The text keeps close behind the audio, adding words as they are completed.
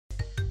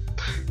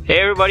Hey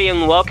everybody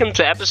and welcome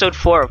to episode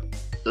 4 of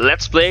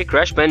Let's Play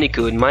Crash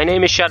Bandicoot. My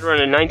name is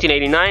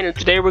Shadowrunner1989 and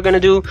today we're gonna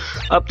do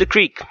Up the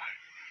Creek.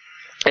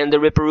 And the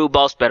Ripperoo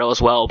boss battle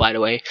as well, by the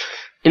way.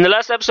 In the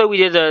last episode we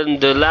did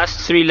the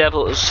last 3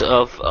 levels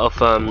of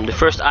the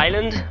first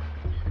island.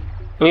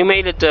 We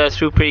made it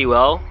through pretty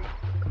well.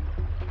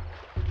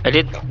 I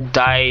did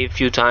die a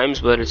few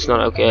times, but it's not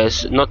okay.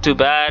 It's not too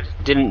bad.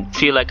 Didn't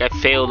feel like I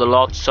failed a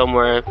lot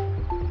somewhere.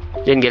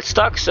 Didn't get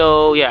stuck,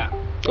 so yeah,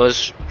 it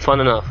was fun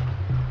enough.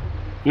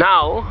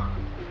 Now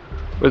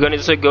we're going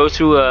to go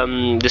through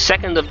the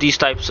second of these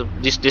types of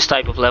this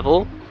type of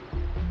level,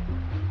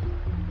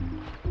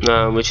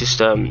 which is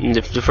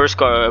the first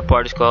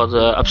part is called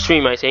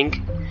Upstream, I think.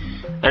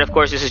 And of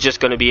course, this is just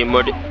going to be a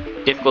more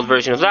difficult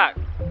version of that,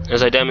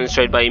 as I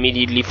demonstrate by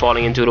immediately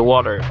falling into the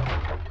water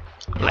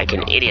like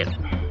an idiot.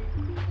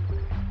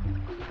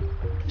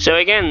 So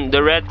again,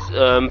 the red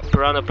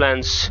piranha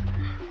plants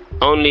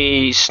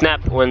only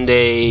snap when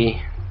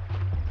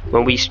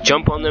we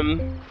jump on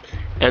them.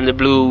 And the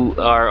blue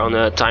are on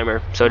a timer,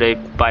 so they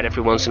bite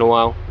every once in a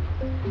while.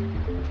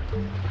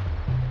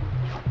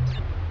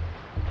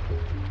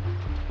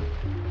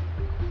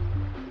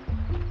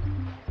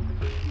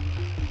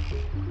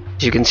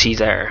 As you can see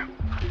there.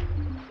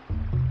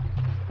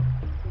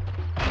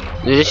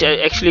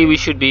 Actually, we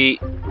should be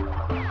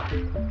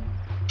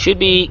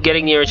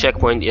getting near a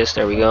checkpoint. Yes,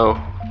 there we go.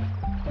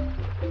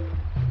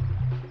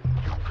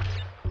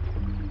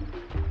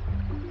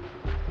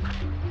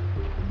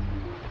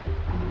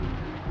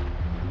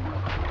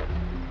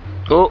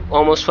 Oh,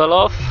 almost fell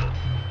off.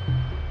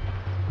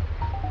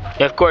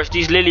 Yeah, of course,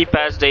 these lily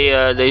pads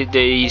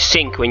they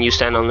sink when you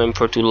stand on them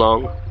for too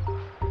long.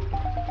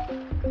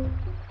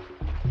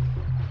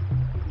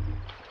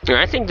 And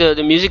I think the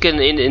music in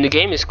the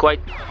game is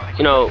quite,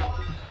 you know,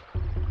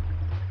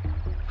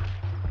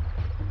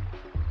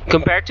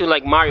 compared to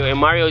like Mario. In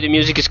Mario, the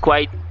music is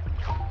quite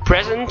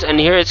present, and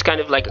here it's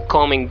kind of like a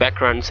calming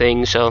background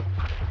thing. So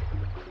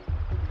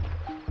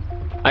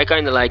I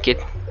kind of like it.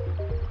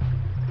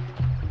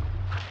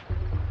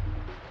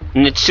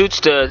 And it suits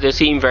the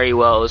theme very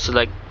well. It's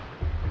like,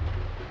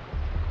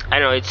 I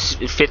don't know, it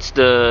fits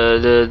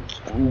the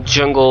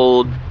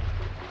jungle,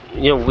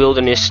 you know,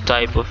 wilderness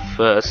type of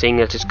thing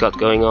that it's got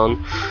going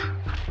on.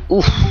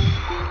 Oof!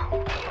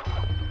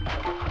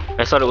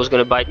 I thought it was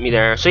gonna bite me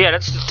there. So yeah,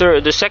 that's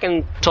the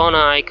second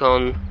Tawna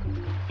icon.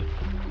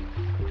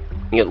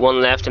 We got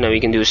one left, and then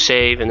we can do a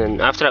save, and then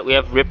after that we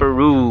have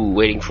Ripperoo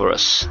waiting for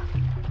us.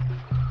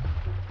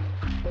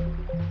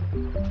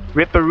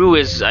 Ripperoo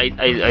is,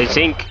 I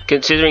think,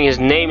 considering his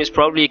name, is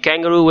probably a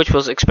kangaroo which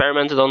was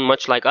experimented on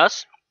much like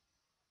us.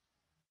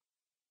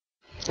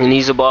 And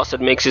he's a boss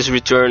that makes his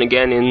return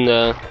again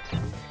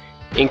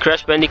in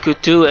Crash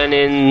Bandicoot 2 and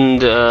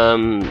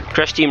in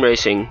Crash Team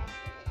Racing.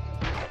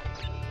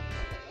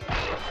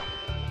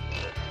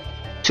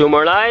 2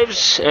 more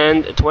lives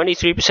and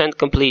 23%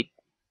 complete.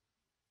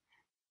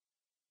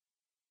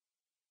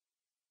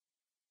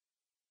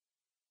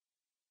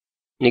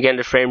 And again,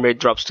 the frame rate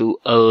drops to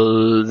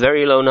a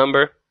very low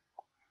number.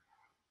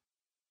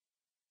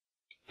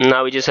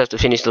 Now we just have to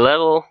finish the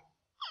level.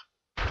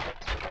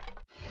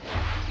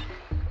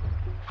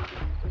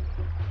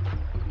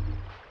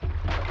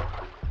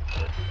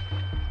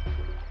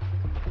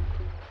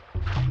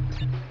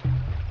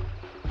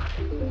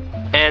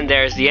 And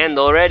there's the end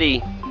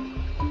already.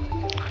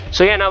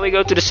 So yeah, now we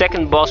go to the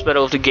second boss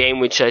battle of the game,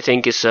 which I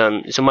think is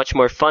a much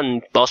more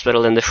fun boss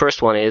battle than the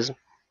first one is.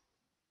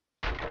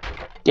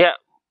 Yeah.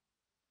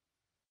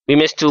 We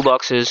missed 2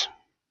 boxes.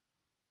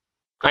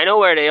 I know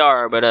where they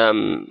are, but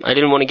I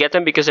didn't want to get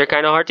them because they're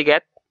kind of hard to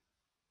get.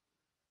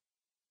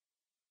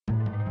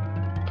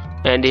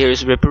 And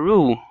here's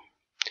Ripperoo.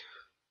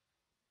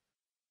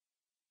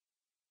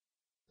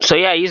 So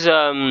yeah, he's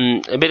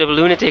a bit of a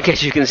lunatic,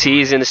 as you can see.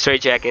 He's in a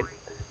straitjacket,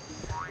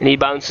 and he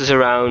bounces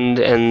around.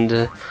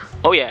 And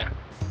oh yeah,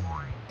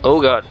 oh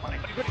god,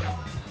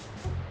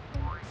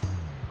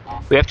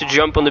 we have to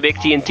jump on the big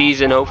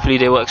TNTs, and hopefully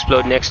they will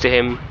explode next to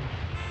him.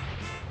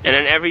 And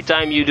then every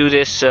time you do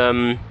this,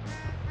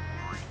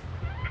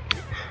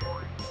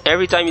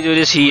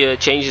 he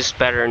changes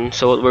pattern.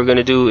 So what we're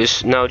gonna do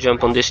is now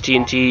jump on this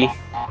TNT.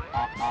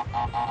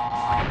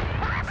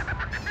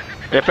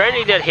 And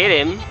apparently that hit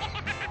him.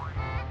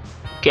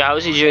 Okay, how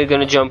is he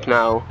gonna jump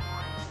now?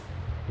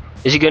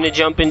 Is he gonna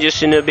jump in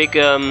just in a big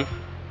Okay,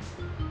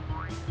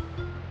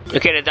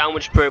 the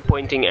downwards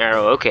pointing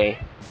arrow. Okay.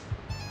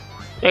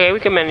 Okay, we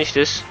can manage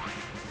this.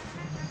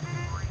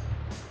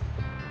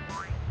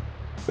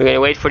 We're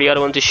gonna wait for the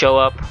other one to show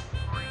up.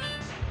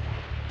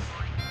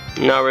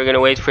 Now we're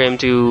gonna wait for him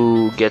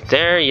to get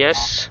there,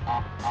 yes.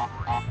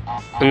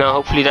 And now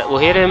hopefully that will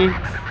hit him.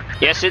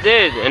 Yes, it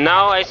did. And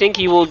now I think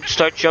he will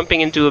start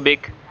jumping into a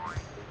big...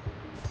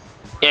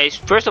 Yeah,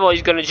 first of all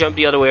he's gonna jump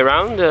the other way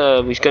around.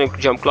 He's gonna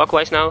jump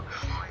clockwise now.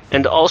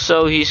 And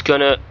also he's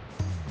gonna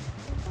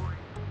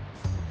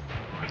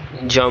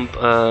jump,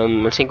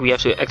 I think we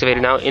have to activate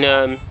it now, in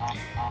a...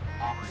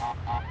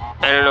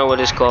 I don't know what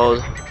it's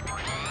called.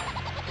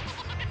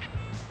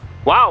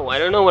 Wow, I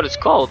don't know what it's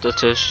called.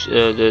 That's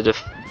the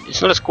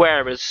It's not a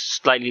square, but it's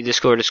slightly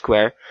distorted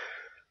square.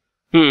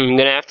 I'm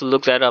gonna have to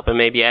look that up and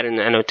maybe add an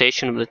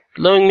annotation, but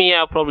knowing me,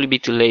 I'll probably be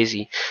too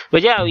lazy.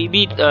 But yeah, we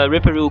beat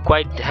Ripperoo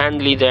quite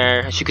handily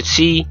there, as you could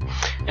see,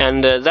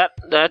 and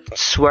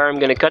that's where I'm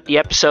gonna cut the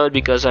episode,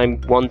 because I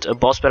want a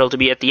boss battle to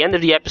be at the end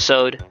of the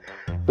episode,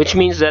 which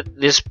means that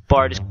this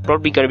part is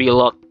probably gonna be a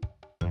lot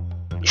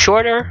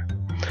shorter.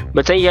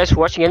 But thank you guys for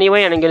watching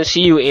anyway, and I'm gonna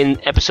see you in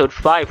episode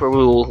 5, where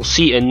we will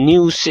see a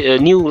new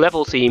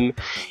level theme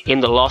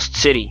in the Lost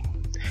City.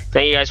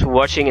 Thank you guys for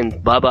watching,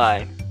 and bye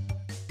bye.